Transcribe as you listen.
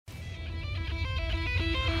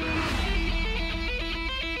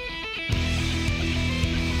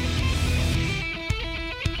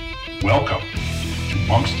Welcome to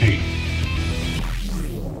Monk's Take.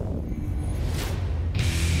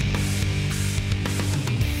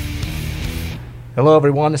 Hello,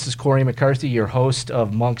 everyone. This is Corey McCarthy, your host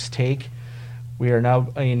of Monk's Take. We're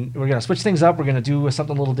going to switch things up. We're going to do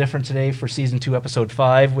something a little different today for Season 2, Episode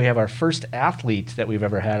 5. We have our first athlete that we've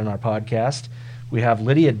ever had on our podcast. We have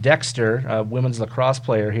Lydia Dexter, a women's lacrosse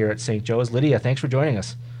player here at St. Joe's. Lydia, thanks for joining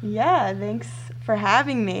us. Yeah, thanks for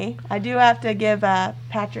having me. I do have to give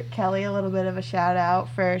Patrick Kelly a little bit of a shout out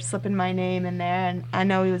for slipping my name in there, and I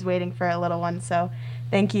know he was waiting for a little one, so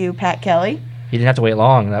thank you, Pat Kelly. You didn't have to wait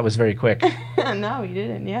long. That was very quick. No, he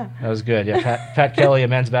didn't, yeah. That was good. Yeah, Pat Kelly, a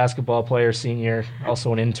men's basketball player, senior,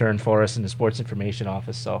 also an intern for us in the sports information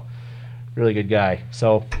office, so really good guy.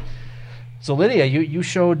 So Lydia, you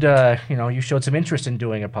showed some interest in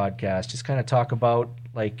doing a podcast. Just kind of talk about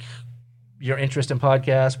like your interest in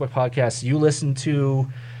podcasts, what podcasts you listen to,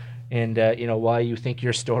 and why you think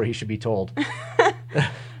your story should be told.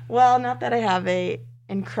 Well, not that I have a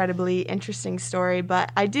incredibly interesting story,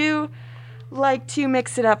 but I do like to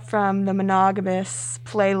mix it up from the monogamous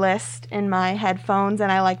playlist in my headphones,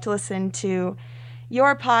 and I like to listen to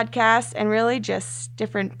your podcast and really just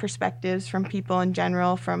different perspectives from people in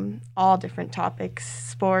general, from all different topics: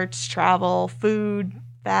 sports, travel, food,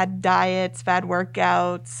 fad diets, fad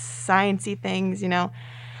workouts, sciencey things,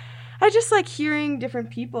 I just like hearing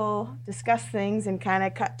different people discuss things and kind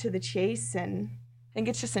of cut to the chase, and I think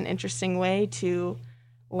it's just an interesting way to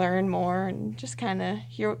learn more and just kind of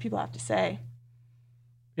hear what people have to say.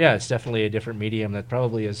 Yeah, it's definitely a different medium that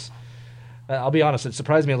probably is. I'll be honest, it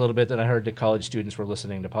surprised me a little bit that I heard that college students were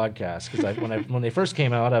listening to podcasts, because when they first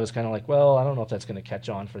came out, I was kind of like, well, I don't know if that's going to catch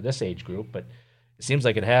on for this age group, but it seems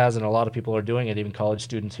like it has, and a lot of people are doing it. Even college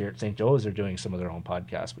students here at St. Joe's are doing some of their own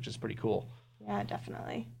podcasts, which is pretty cool. Yeah,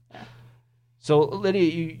 definitely. Yeah. So,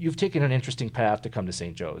 Lydia, you've taken an interesting path to come to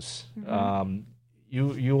St. Joe's. Mm-hmm.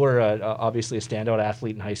 You were obviously a standout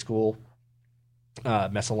athlete in high school,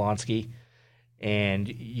 Messalonsky, and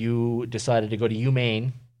you decided to go to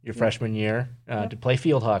UMaine your freshman year to play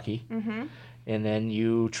field hockey. Mm-hmm. And then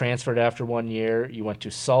you transferred after 1 year. You went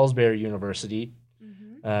to Salisbury University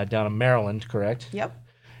down in Maryland, correct? Yep.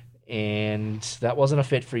 And that wasn't a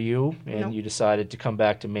fit for you, and Nope. You decided to come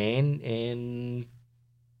back to Maine, and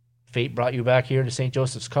fate brought you back here to St.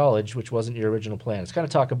 Joseph's College, which wasn't your original plan. Let's kind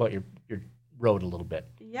of talk about your road a little bit.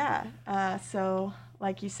 Yeah. So,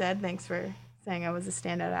 like you said, thanks for saying I was a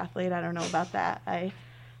standout athlete. I don't know about that. I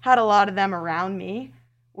had a lot of them around me,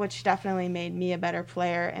 which definitely made me a better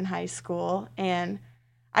player in high school. And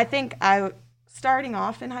I think starting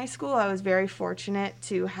off in high school, I was very fortunate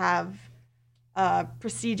to have a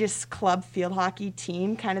prestigious club field hockey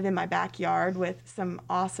team kind of in my backyard with some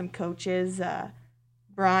awesome coaches,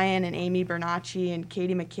 Brian and Amy Bernacci and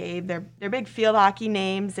Katie McCabe. They're big field hockey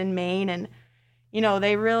names in Maine, and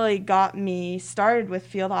they really got me started with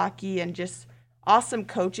field hockey and just awesome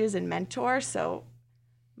coaches and mentors. So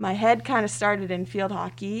my head kind of started in field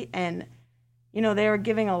hockey, and they were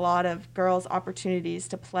giving a lot of girls opportunities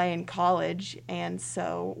to play in college. And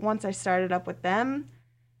so once I started up with them,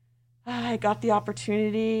 I got the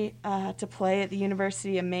opportunity to play at the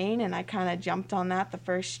University of Maine, and I kind of jumped on that the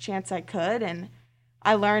first chance I could. And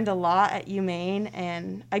I learned a lot at UMaine.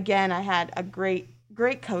 And again, I had a great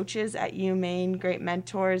coaches at UMaine, great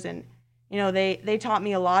mentors. And, they taught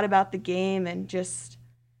me a lot about the game and just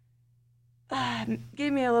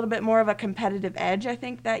gave me a little bit more of a competitive edge, I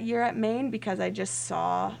think, that year at Maine, because I just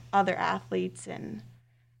saw other athletes and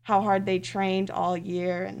how hard they trained all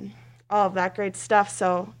year and all of that great stuff.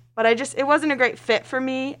 So, but it wasn't a great fit for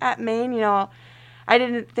me at Maine. I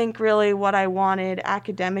didn't think really what I wanted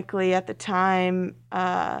academically at the time.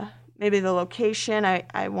 Maybe the location.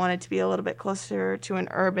 I wanted to be a little bit closer to an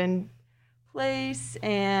urban place,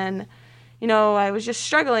 and I was just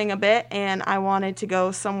struggling a bit, and I wanted to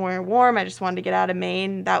go somewhere warm. I just wanted to get out of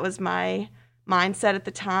Maine. That was my mindset at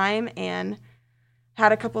the time, and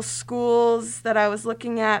had a couple schools that I was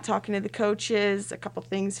looking at, talking to the coaches. A couple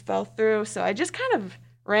things fell through, so I just kind of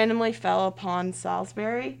randomly fell upon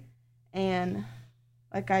Salisbury, and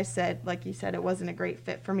like you said, it wasn't a great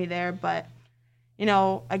fit for me there, but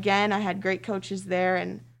again, I had great coaches there,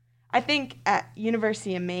 and I think at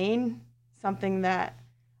University of Maine, something that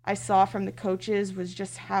I saw from the coaches was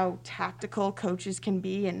just how tactical coaches can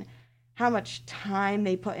be and how much time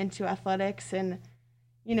they put into athletics. And,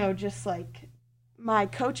 just like my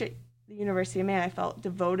coach at the University of Maine, I felt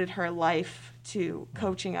devoted her life to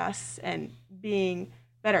coaching us and being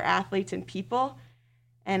better athletes and people.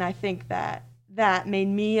 And I think that made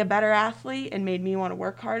me a better athlete and made me want to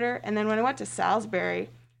work harder. And then when I went to Salisbury,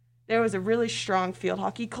 there was a really strong field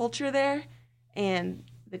hockey culture there. And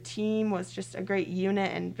the team was just a great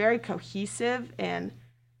unit and very cohesive. And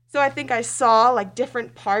so I think I saw like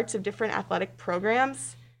different parts of different athletic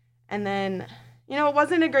programs. And then, you know, it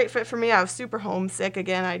wasn't a great fit for me. I was super homesick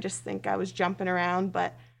again. I just think I was jumping around.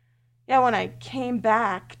 But yeah, when I came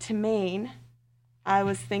back to Maine, I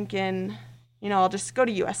was thinking, you know, I'll just go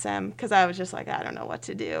to USM because I was just like, I don't know what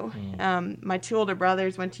to do. My 2 older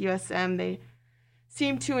brothers went to USM. They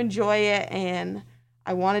seemed to enjoy it, and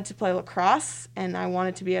I wanted to play lacrosse, and I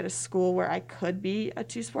wanted to be at a school where I could be a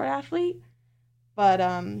 2-sport athlete. But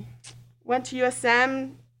went to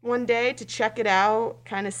USM one day to check it out,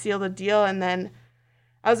 kind of seal the deal, and then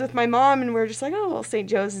I was with my mom, and we were just like, oh, well, St.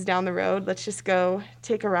 Joe's is down the road. Let's just go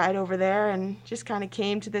take a ride over there, and just kind of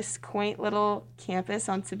came to this quaint little campus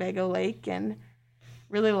on Sebago Lake and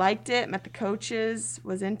really liked it, met the coaches,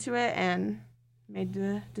 was into it, and made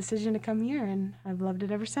the decision to come here, and I've loved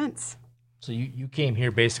it ever since. So you came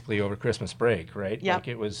here basically over Christmas break, right? Yep. Like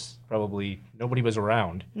it was probably, nobody was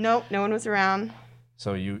around. Nope, no one was around.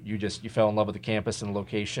 So you fell in love with the campus and the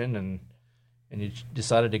location, and you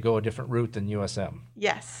decided to go a different route than USM.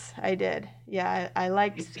 Yes, I did. Yeah, I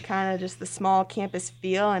liked kind of just the small campus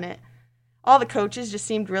feel, and all the coaches just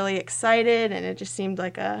seemed really excited, and it just seemed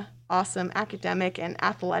like a awesome academic and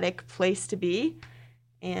athletic place to be,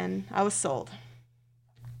 and I was sold.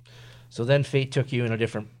 So then fate took you in a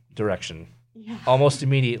different direction. Yeah. Almost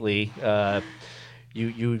immediately,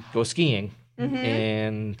 you go skiing,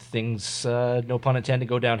 and things, no pun intended,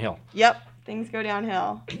 go downhill. Yep, things go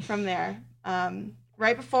downhill from there.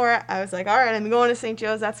 Right before, I was like, all right, I'm going to St.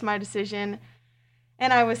 Joe's. That's my decision.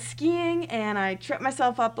 And I was skiing, and I tripped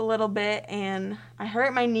myself up a little bit, and I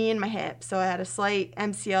hurt my knee and my hip. So I had a slight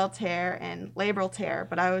MCL tear and labral tear,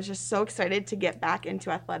 but I was just so excited to get back into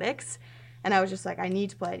athletics. And I was just like, I need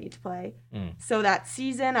to play. So that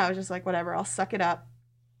season, I was just like, whatever, I'll suck it up.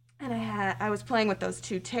 And I was playing with those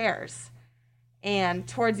 2 tears. And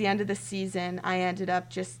towards the end of the season, I ended up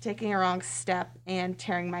just taking a wrong step and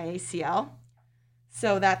tearing my ACL.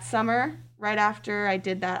 So that summer, right after I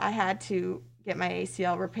did that, I had to get my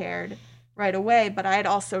ACL repaired right away, but I had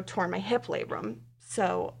also torn my hip labrum.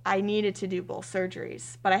 So I needed to do both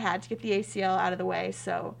surgeries, but I had to get the ACL out of the way.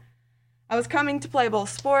 So I was coming to play both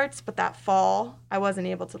sports, but that fall, I wasn't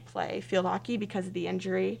able to play field hockey because of the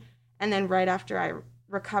injury. And then right after I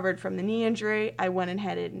recovered from the knee injury, I went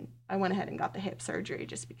ahead and got the hip surgery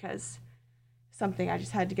just because something I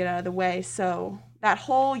just had to get out of the way. So that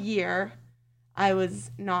whole year, I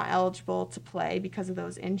was not eligible to play because of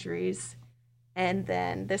those injuries. And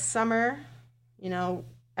then this summer, you know,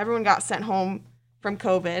 everyone got sent home from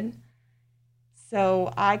COVID.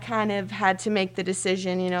 So I kind of had to make the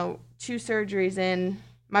decision, you know, 2 surgeries in,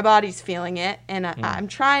 my body's feeling it, and I'm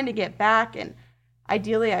trying to get back, and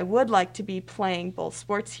ideally I would like to be playing both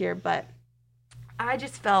sports here, but I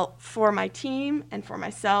just felt for my team and for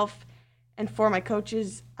myself and for my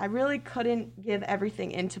coaches, I really couldn't give everything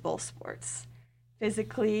into both sports.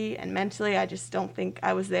 Physically and mentally, I just don't think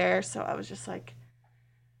I was there, so I was just like,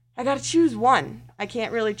 I got to choose one. I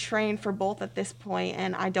can't really train for both at this point,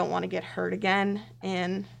 and I don't want to get hurt again.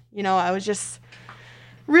 And, you know, I was just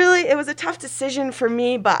really, it was a tough decision for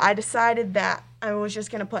me, but I decided that I was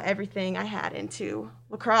just going to put everything I had into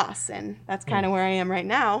lacrosse, and that's kind of where I am right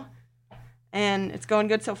now, and it's going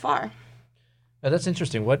good so far. That's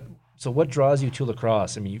interesting. What draws you to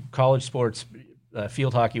lacrosse? I mean, college sports,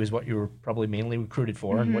 field hockey was what you were probably mainly recruited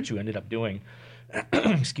for, and what you ended up doing.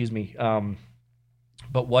 Excuse me.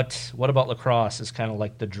 But what about lacrosse is kind of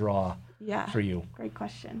like the draw for you? Great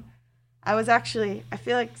question. I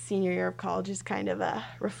feel like senior year of college is kind of a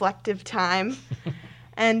reflective time.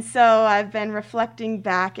 And so I've been reflecting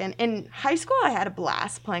back. And in high school, I had a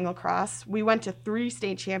blast playing lacrosse. We went to 3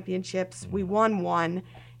 state championships. We won 1.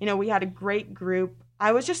 You know, we had a great group.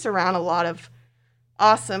 I was just around a lot of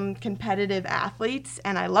awesome competitive athletes,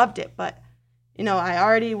 and I loved it. But, you know, I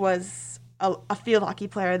already was a field hockey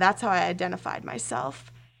player. That's how I identified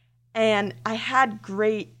myself. And I had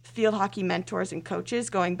great field hockey mentors and coaches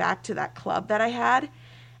going back to that club that I had.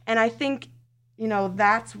 And I think, you know,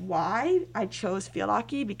 that's why I chose field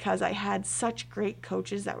hockey, because I had such great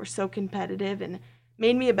coaches that were so competitive and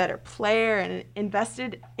made me a better player and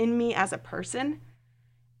invested in me as a person.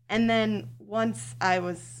 And then once I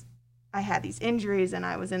had these injuries and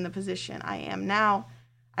I was in the position I am now,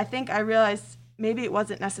 I think I realized maybe it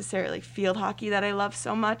wasn't necessarily field hockey that I loved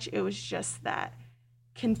so much. It was just that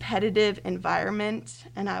competitive environment,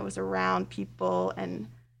 and I was around people and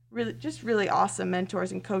really awesome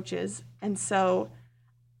mentors and coaches. And so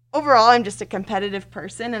overall, I'm just a competitive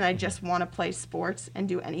person, and I just want to play sports and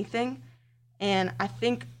do anything. And I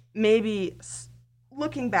think maybe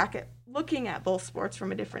looking back looking at both sports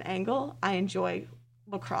from a different angle, I enjoy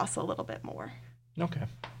lacrosse a little bit more. Okay.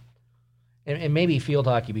 And maybe field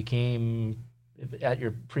hockey became, at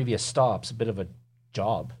your previous stops, a bit of a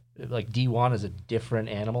job. Like D1 is a different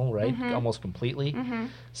animal, right? Almost completely.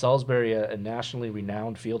 Salisbury, a nationally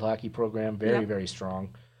renowned field hockey program, very, very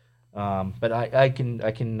strong. But I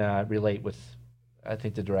can relate with, I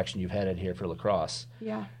think, the direction you've headed here for lacrosse.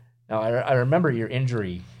 Yeah. Now, I remember your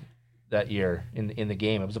injury that year in the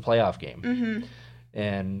game. It was a playoff game.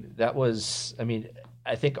 And that was, I mean,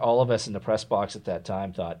 I think all of us in the press box at that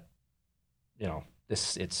time thought, you know,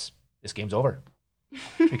 this game's over.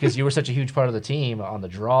 Because you were such a huge part of the team on the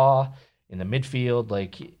draw, in the midfield,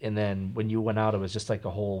 and then when you went out, it was just like a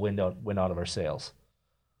whole wind out of our sails.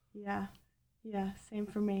 Yeah, same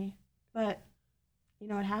for me. But it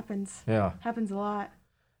happens. Yeah, happens a lot.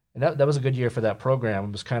 And that was a good year for that program.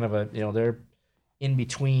 It was kind of a they're in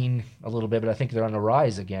between a little bit, but I think they're on the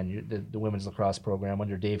rise again. The women's lacrosse program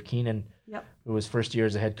under Dave Keenan, who was first year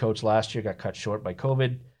as a head coach last year, got cut short by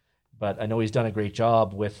COVID. But I know he's done a great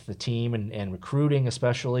job with the team and recruiting,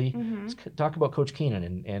 especially. Let's talk about Coach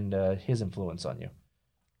Keenan and his influence on you.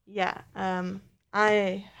 Yeah,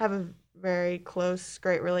 I have a very close,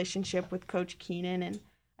 great relationship with Coach Keenan, and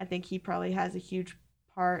I think he probably has a huge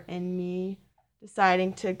part in me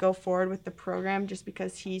deciding to go forward with the program just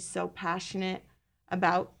because he's so passionate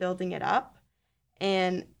about building it up.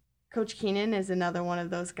 And Coach Keenan is another one of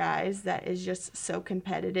those guys that is just so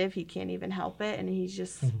competitive, he can't even help it, and he's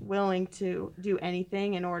just willing to do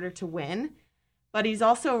anything in order to win. But he's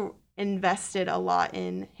also invested a lot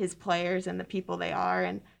in his players and the people they are,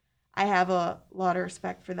 and I have a lot of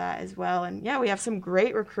respect for that as well. And yeah, we have some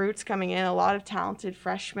great recruits coming in, a lot of talented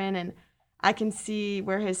freshmen, and I can see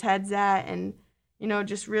where his head's at and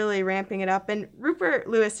just really ramping it up. And Rupert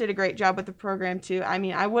Lewis did a great job with the program too. I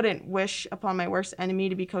mean, I wouldn't wish upon my worst enemy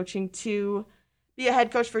to be be a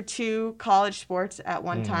head coach for 2 college sports at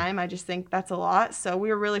one time. I just think that's a lot. So we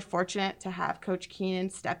were really fortunate to have Coach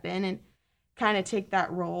Keenan step in and kind of take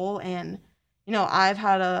that role. And, I've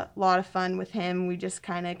had a lot of fun with him. We just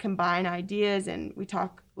kind of combine ideas and we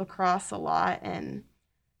talk lacrosse a lot. And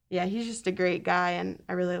yeah, he's just a great guy. And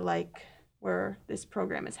I really like where this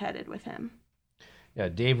program is headed with him. Yeah,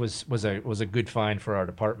 Dave was a good find for our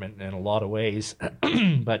department in a lot of ways,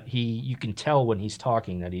 but you can tell when he's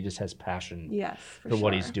talking that he just has passion for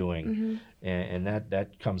what he's doing, and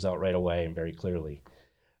that comes out right away and very clearly.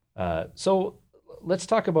 So let's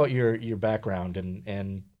talk about your background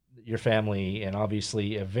and your family, and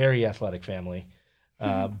obviously a very athletic family.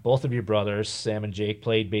 Both of your brothers, Sam and Jake,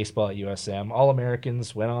 played baseball at USM,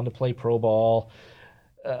 All-Americans, went on to play pro ball.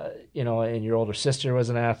 And your older sister was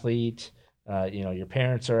an athlete. Your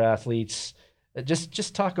parents are athletes.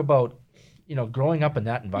 Just talk about, growing up in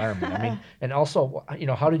that environment. I mean, and also,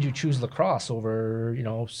 how did you choose lacrosse over,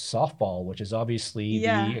 softball, which is obviously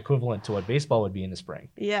the equivalent to what baseball would be in the spring?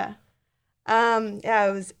 Yeah.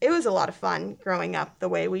 It was a lot of fun growing up the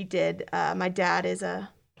way we did. My dad is a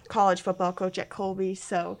college football coach at Colby,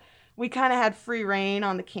 so we kind of had free reign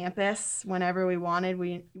on the campus whenever we wanted.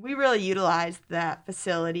 We really utilized that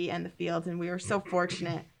facility and the fields, and we were so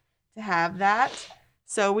fortunate to have that.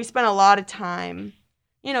 So we spent a lot of time,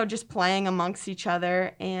 just playing amongst each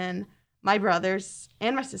other. And my brothers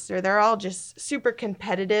and my sister, they're all just super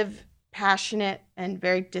competitive, passionate, and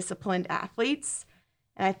very disciplined athletes.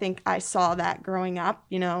 And I think I saw that growing up.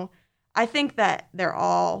 I think that they're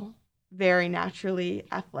all very naturally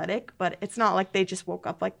athletic, but it's not like they just woke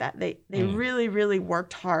up like that. They really, really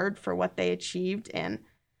worked hard for what they achieved. And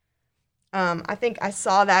I think I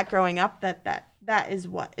saw that growing up, that is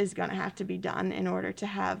what is going to have to be done in order to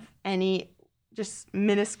have any just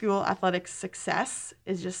minuscule athletic success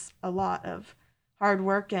is just a lot of hard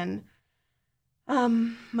work. And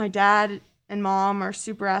my dad and mom are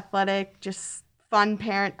super athletic, just fun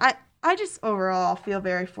parent. I just overall feel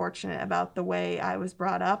very fortunate about the way I was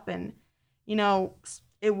brought up. And,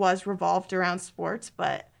 it was revolved around sports,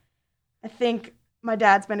 but I think my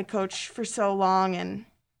dad's been a coach for so long, and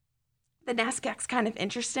the NASCAC's kind of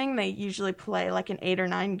interesting. They usually play like an 8 or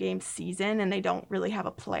 9 game season, and they don't really have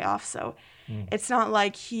a playoff. So it's not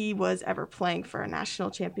like he was ever playing for a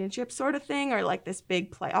national championship sort of thing or like this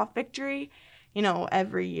big playoff victory.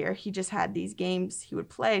 Every year he just had these games he would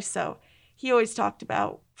play. So he always talked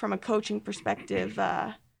about, from a coaching perspective,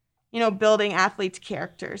 building athletes'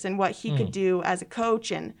 characters and what he could do as a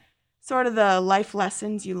coach and sort of the life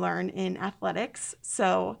lessons you learn in athletics.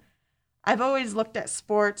 So I've always looked at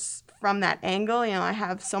sports from that angle. I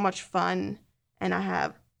have so much fun and I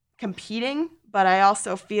have competing, but I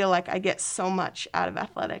also feel like I get so much out of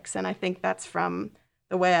athletics. And I think that's from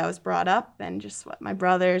the way I was brought up and just what my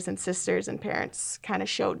brothers and sisters and parents kind of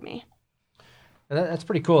showed me. That's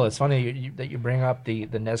pretty cool. It's funny that you bring up the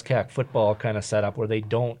NESCAC football kind of setup where they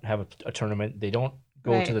don't have a tournament. They don't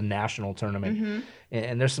go to the national tournament.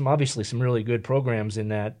 And there's obviously some really good programs in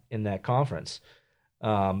that conference.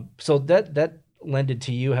 So that lended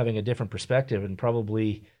to you having a different perspective and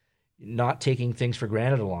probably not taking things for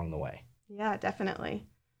granted along the way. Yeah, definitely.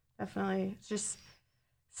 It's just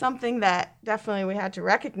something that definitely we had to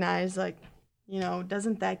recognize, like,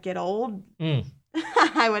 doesn't that get old?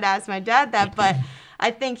 I would ask my dad that, but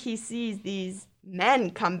I think he sees these men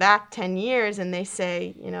come back 10 years and they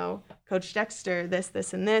say, Coach Dexter,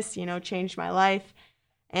 this, and this, changed my life.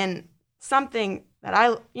 And something that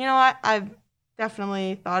I've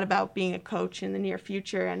definitely thought about being a coach in the near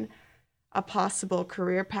future and a possible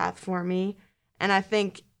career path for me. And I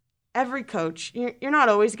think every coach, you're not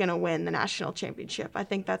always going to win the national championship. I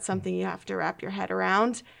think that's something you have to wrap your head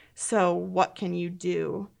around. So what can you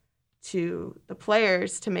do to the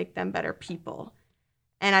players to make them better people?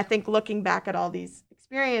 And I think looking back at all these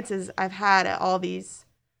experiences I've had at all these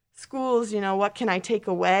schools, what can I take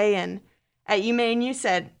away? And at UMaine, you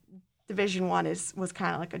said Division I was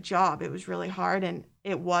kind of like a job. It was really hard, and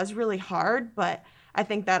it was really hard, but I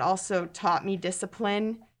think that also taught me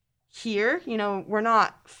discipline. Here, we're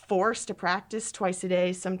not forced to practice twice a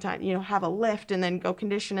day. Sometimes, have a lift and then go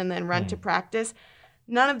condition and then run to practice.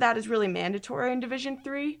 None of that is really mandatory in Division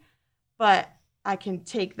III, but I can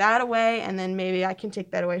take that away, and then maybe I can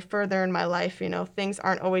take that away further in my life. Things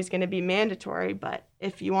aren't always going to be mandatory, but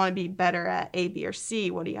if you want to be better at A, B, or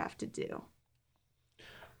C, what do you have to do?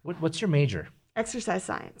 What's your major? Exercise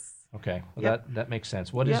science. Okay, well, that makes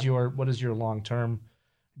sense. What is your long-term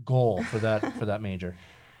goal for that major?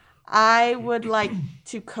 I would like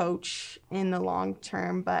to coach in the long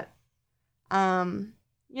term, but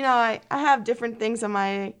I have different things on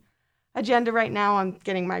my agenda right now. I'm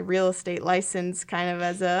getting my real estate license kind of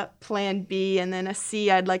as a plan B, and then a C,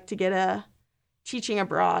 I'd like to get a teaching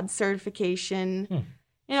abroad certification.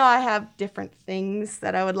 I have different things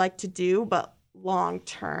that I would like to do, but long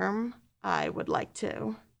term, I would like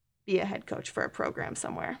to be a head coach for a program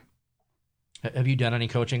somewhere. Have you done any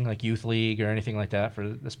coaching, like youth league or anything like that for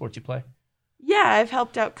the sports you play? Yeah, I've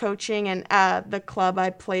helped out coaching, and at the club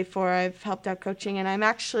I play for, I've helped out coaching, and I'm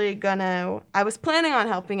actually I was planning on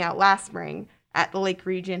helping out last spring at the Lake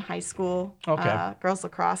Region High School girls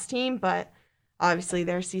lacrosse team, but obviously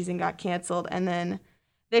their season got canceled. And then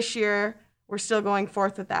this year, we're still going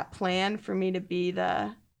forth with that plan for me to be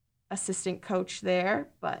the assistant coach there,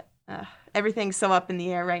 but everything's so up in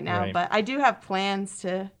the air right now. Right. But I do have plans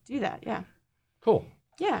to do that, yeah. Cool.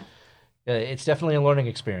 Yeah. It's definitely a learning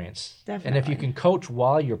experience. Definitely. And if you can coach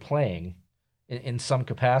while you're playing in some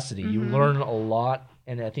capacity, you learn a lot,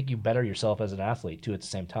 and I think you better yourself as an athlete, too, at the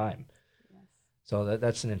same time. Yes. So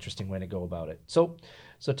that's an interesting way to go about it. So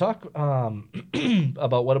talk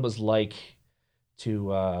about what it was like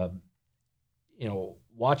to,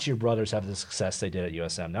 watch your brothers have the success they did at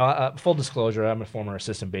USM. Now, full disclosure, I'm a former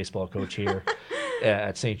assistant baseball coach here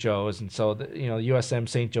at St. Joe's, and so USM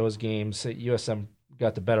St. Joe's games, USM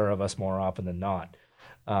got the better of us more often than not.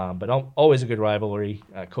 But always a good rivalry.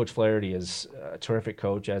 Coach Flaherty is a terrific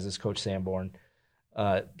coach, as is Coach Sanborn.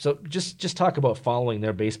 So just talk about following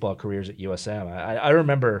their baseball careers at USM. I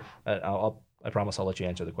remember. I promise I'll let you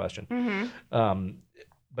answer the question.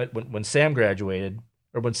 But when Sam graduated,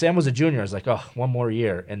 or when Sam was a junior, I was like, oh, one more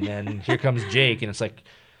year, and then here comes Jake, and it's like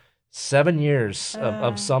 7 years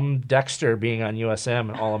of some Dexter being on USM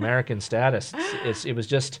and All-American status.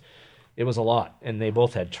 It was a lot, and they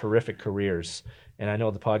both had terrific careers. And I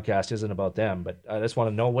know the podcast isn't about them, but I just want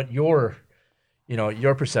to know what your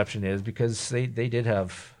perception is, because they did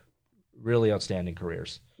have really outstanding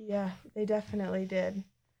careers. Yeah, they definitely did.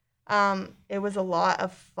 It was a lot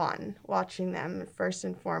of fun watching them, first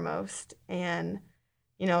and foremost, and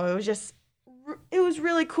it was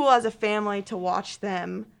really cool as a family to watch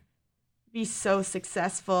them be so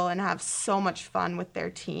successful and have so much fun with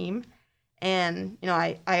their team. And,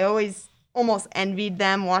 I always almost envied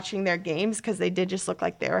them watching their games, because they did just look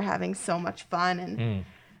like they were having so much fun. And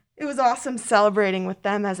it was awesome celebrating with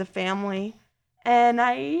them as a family. And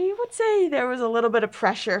I would say there was a little bit of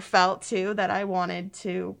pressure felt, too, that I wanted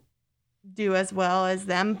to do as well as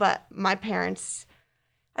them. But my parents,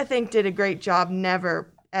 I think, did a great job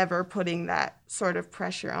never, ever putting that sort of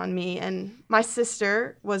pressure on me. And my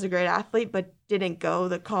sister was a great athlete, but didn't go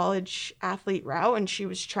the college athlete route, and she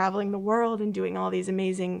was traveling the world and doing all these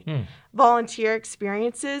amazing volunteer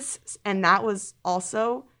experiences, and that was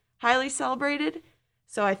also highly celebrated.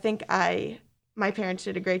 So I think I my parents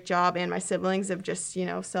did a great job, and my siblings, of just,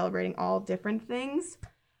 celebrating all different things.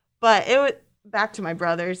 But it was back to my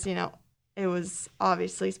brothers, it was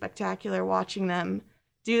obviously spectacular watching them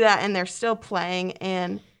do that, and they're still playing,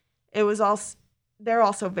 and it was also, they're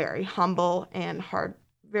also very humble and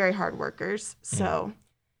very hard workers. So,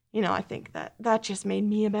 I think that just made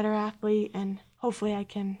me a better athlete, and hopefully I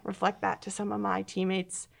can reflect that to some of my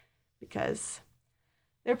teammates, because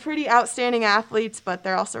they're pretty outstanding athletes, but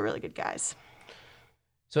they're also really good guys.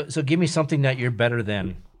 So give me something that you're better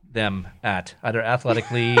than them at, either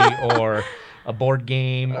athletically or a board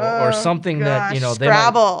game or something that,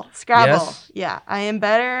 Scrabble. Yes? Yeah, I am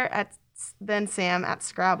better than Sam at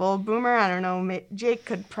Scrabble. Boomer, I don't know, Jake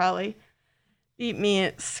could probably beat me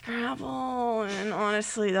at Scrabble, and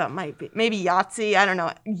honestly, that might be maybe Yahtzee. I don't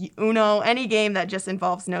know, Uno, any game that just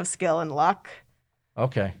involves no skill and luck.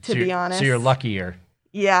 Okay. To be honest. So you're luckier.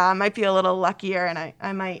 Yeah, I might be a little luckier, and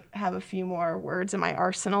I might have a few more words in my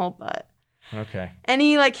arsenal, but okay.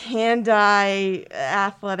 Any hand-eye,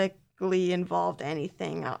 athletically involved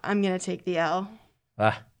anything, I'm going to take the L.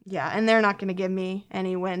 Yeah, and they're not going to give me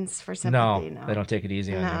any wins for sympathy. No, they don't take it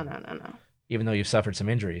easy on you. No. Even though you've suffered some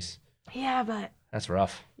injuries. Yeah, but... That's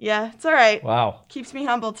rough. Yeah, it's all right. Wow. Keeps me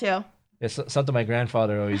humble, too. It's something my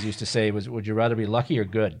grandfather always used to say was, would you rather be lucky or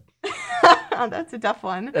good? That's a tough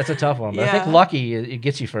one. That's a tough one. But Yeah. I think lucky, it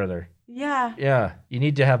gets you further. Yeah. Yeah. You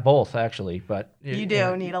need to have both, actually. But You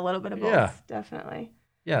do need a little bit of both, Yeah. definitely.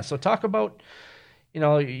 Yeah. So talk about,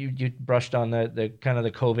 you brushed on the kind of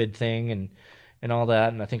the COVID thing and all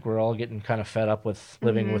that. And I think we're all getting kind of fed up with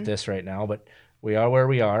living with this right now. But we are where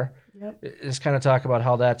we are. Yep. Just kind of talk about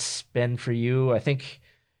how that's been for you. I think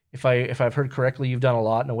if I've heard correctly, you've done a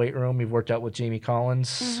lot in the weight room. You've worked out with Jamie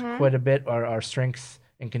Collins quite a bit, our strength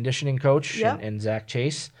and conditioning coach, Yep. and Zach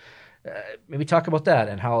Chase. Maybe talk about that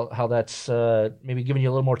and how that's maybe giving you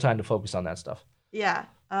a little more time to focus on that stuff. Yeah.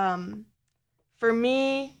 For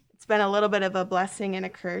me, it's been a little bit of a blessing and a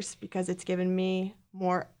curse, because it's given me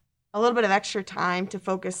a little bit of extra time to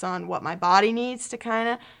focus on what my body needs to kind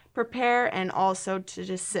of prepare, and also to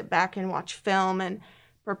just sit back and watch film and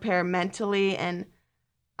prepare mentally. And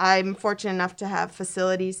I'm fortunate enough to have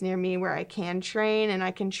facilities near me where I can train, and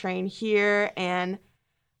I can train here. And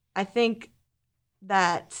I think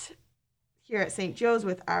that here at St. Joe's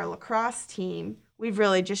with our lacrosse team, we've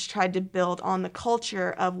really just tried to build on the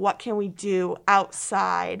culture of what can we do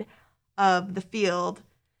outside of the field.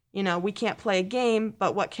 We can't play a game,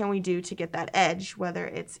 but what can we do to get that edge, whether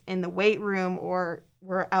it's in the weight room, or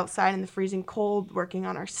we're outside in the freezing cold working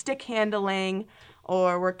on our stick handling,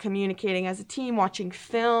 or we're communicating as a team watching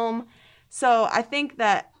film. So I think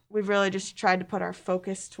that we've really just tried to put our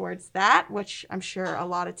focus towards that, which I'm sure a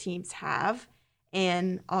lot of teams have.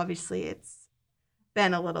 And obviously it's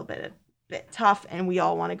been a little bit tough, and we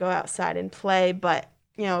all want to go outside and play. But,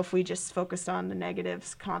 if we just focused on the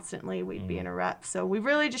negatives constantly, we'd be in a rut. So we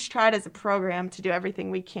really just tried as a program to do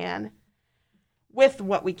everything we can with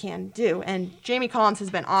what we can do. And Jamie Collins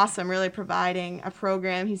has been awesome, really providing a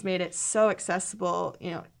program. He's made it so accessible,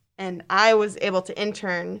 and I was able to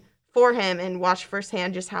intern for him and watch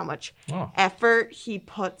firsthand just how much effort he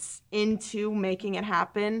puts into making it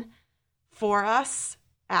happen for us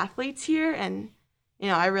athletes here. And,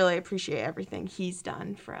 I really appreciate everything he's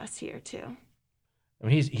done for us here too. I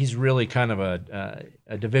mean, he's really kind of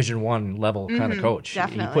a Division I level kind of coach.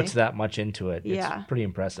 Definitely. He puts that much into it. Yeah. It's pretty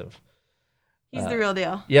impressive. He's the real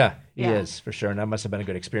deal. Yeah, he Yeah. is for sure. And that must have been a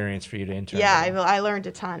good experience for you to intern. Yeah, with him. I learned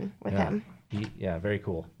a ton with him. Very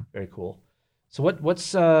cool. Very cool. So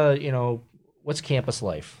what's campus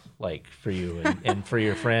life like for you and for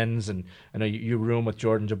your friends? And I know you room with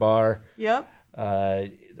Jordan Jabbar, Yep. the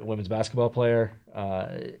women's basketball player.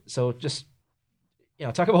 So just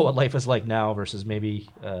talk about what life is like now versus maybe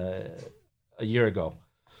a year ago.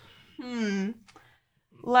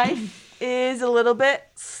 Life is a little bit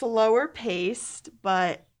slower paced,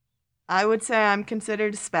 but I would say I'm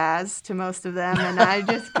considered a spaz to most of them, and I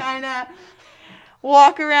just kind of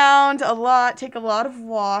walk around a lot, take a lot of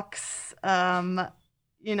walks.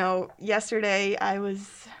 Yesterday I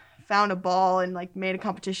found a ball and made a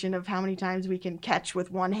competition of how many times we can catch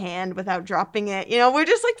with one hand without dropping it. We're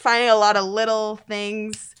just finding a lot of little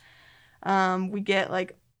things. We get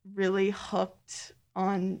really hooked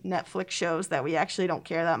on Netflix shows that we actually don't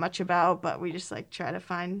care that much about, but we just try to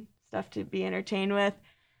find stuff to be entertained with.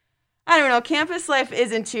 I don't know. Campus life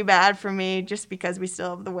isn't too bad for me, just because we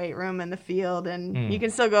still have the weight room and the field, and you can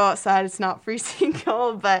still go outside. It's not freezing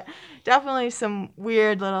cold, but definitely some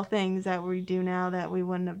weird little things that we do now that we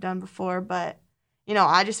wouldn't have done before. But,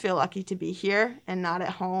 I just feel lucky to be here and not at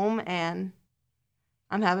home, and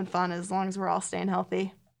I'm having fun as long as we're all staying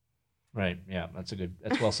healthy. Right. Yeah, that's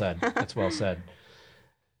well said. That's well said.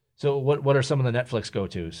 So what are some of the Netflix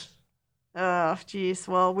go-tos? Oh, geez.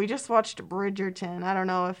 Well, we just watched Bridgerton. I don't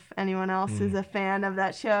know if anyone else is a fan of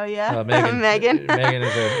that show. Yeah, Megan. Megan. Megan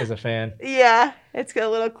is a fan. Yeah, it's a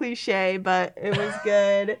little cliche, but it was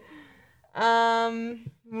good.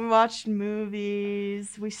 We watched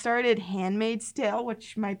movies. We started Handmaid's Tale,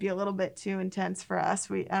 which might be a little bit too intense for us.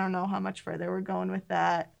 I don't know how much further we're going with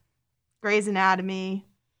that. Grey's Anatomy.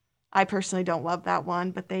 I personally don't love that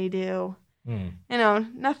one, but they do. You know,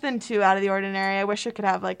 nothing too out of the ordinary. I wish I could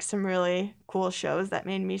have like some really cool shows that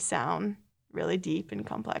made me sound really deep and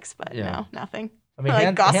complex, but no, nothing. I mean,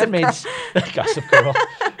 like Handmaid's Gossip Girl.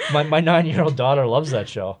 My 9-year-old daughter loves that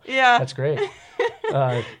show. Yeah, that's great.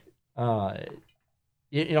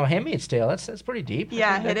 You know, Handmaid's Tale. That's pretty deep.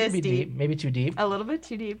 Yeah, it is deep. Maybe too deep. A little bit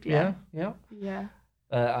too deep. Yeah. Yeah.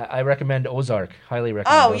 I recommend Ozark. Highly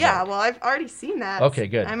recommend. Oh yeah, well I've already seen that. Okay,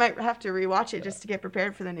 good. I might have to rewatch it just to get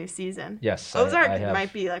prepared for the new season. Yes, Ozark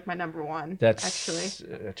might be like my number one. That's actually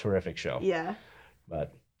a terrific show. Yeah.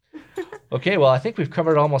 But okay, well I think we've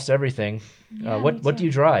covered almost everything. Yeah, what do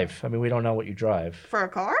you drive? I mean, we don't know what you drive. For a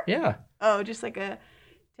car? Yeah. Oh, just like a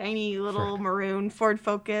tiny little maroon Ford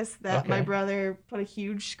Focus that my brother put a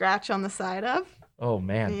huge scratch on the side of. Oh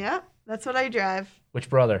man. Yeah, that's what I drive. Which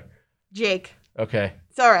brother? Jake. Okay.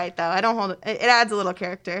 It's all right though. I don't hold it. It adds a little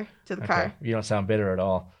character to the car. You don't sound bitter at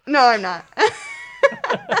all. No, I'm not.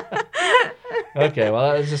 Okay, well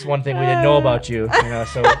that was just one thing we didn't know about you. You know,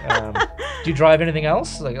 so do you drive anything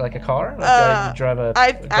else like a car? Like, do you drive a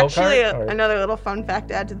go-kart? Another little fun fact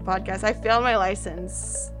to add to the podcast. I failed my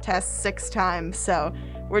license test 6 times, so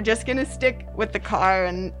we're just gonna stick with the car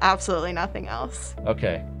and absolutely nothing else.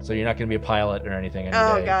 Okay, so you're not gonna be a pilot or anything.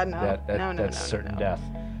 Oh God, no. That's certain death.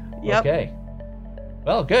 Yep. Okay.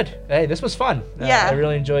 Well, good. Hey, this was fun. Yeah. I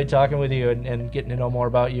really enjoyed talking with you and getting to know more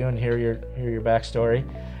about you and hear your backstory.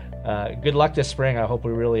 Good luck this spring. I hope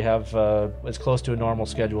we really have as close to a normal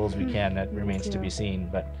schedule as we can. That remains to be seen.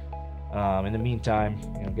 But in the meantime,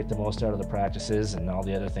 you know, get the most out of the practices and all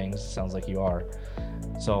the other things. Sounds like you are.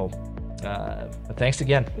 So, thanks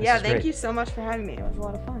again. Thank you so much for having me. It was a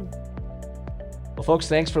lot of fun. Well, folks,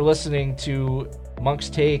 thanks for listening to Monk's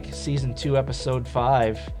Take Season 2, Episode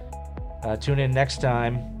 5. Tune in next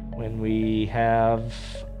time when we have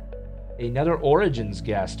another Origins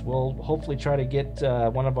guest. We'll hopefully try to get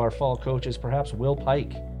one of our fall coaches, perhaps Will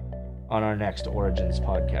Pike, on our next Origins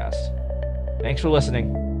podcast. Thanks for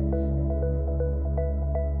listening.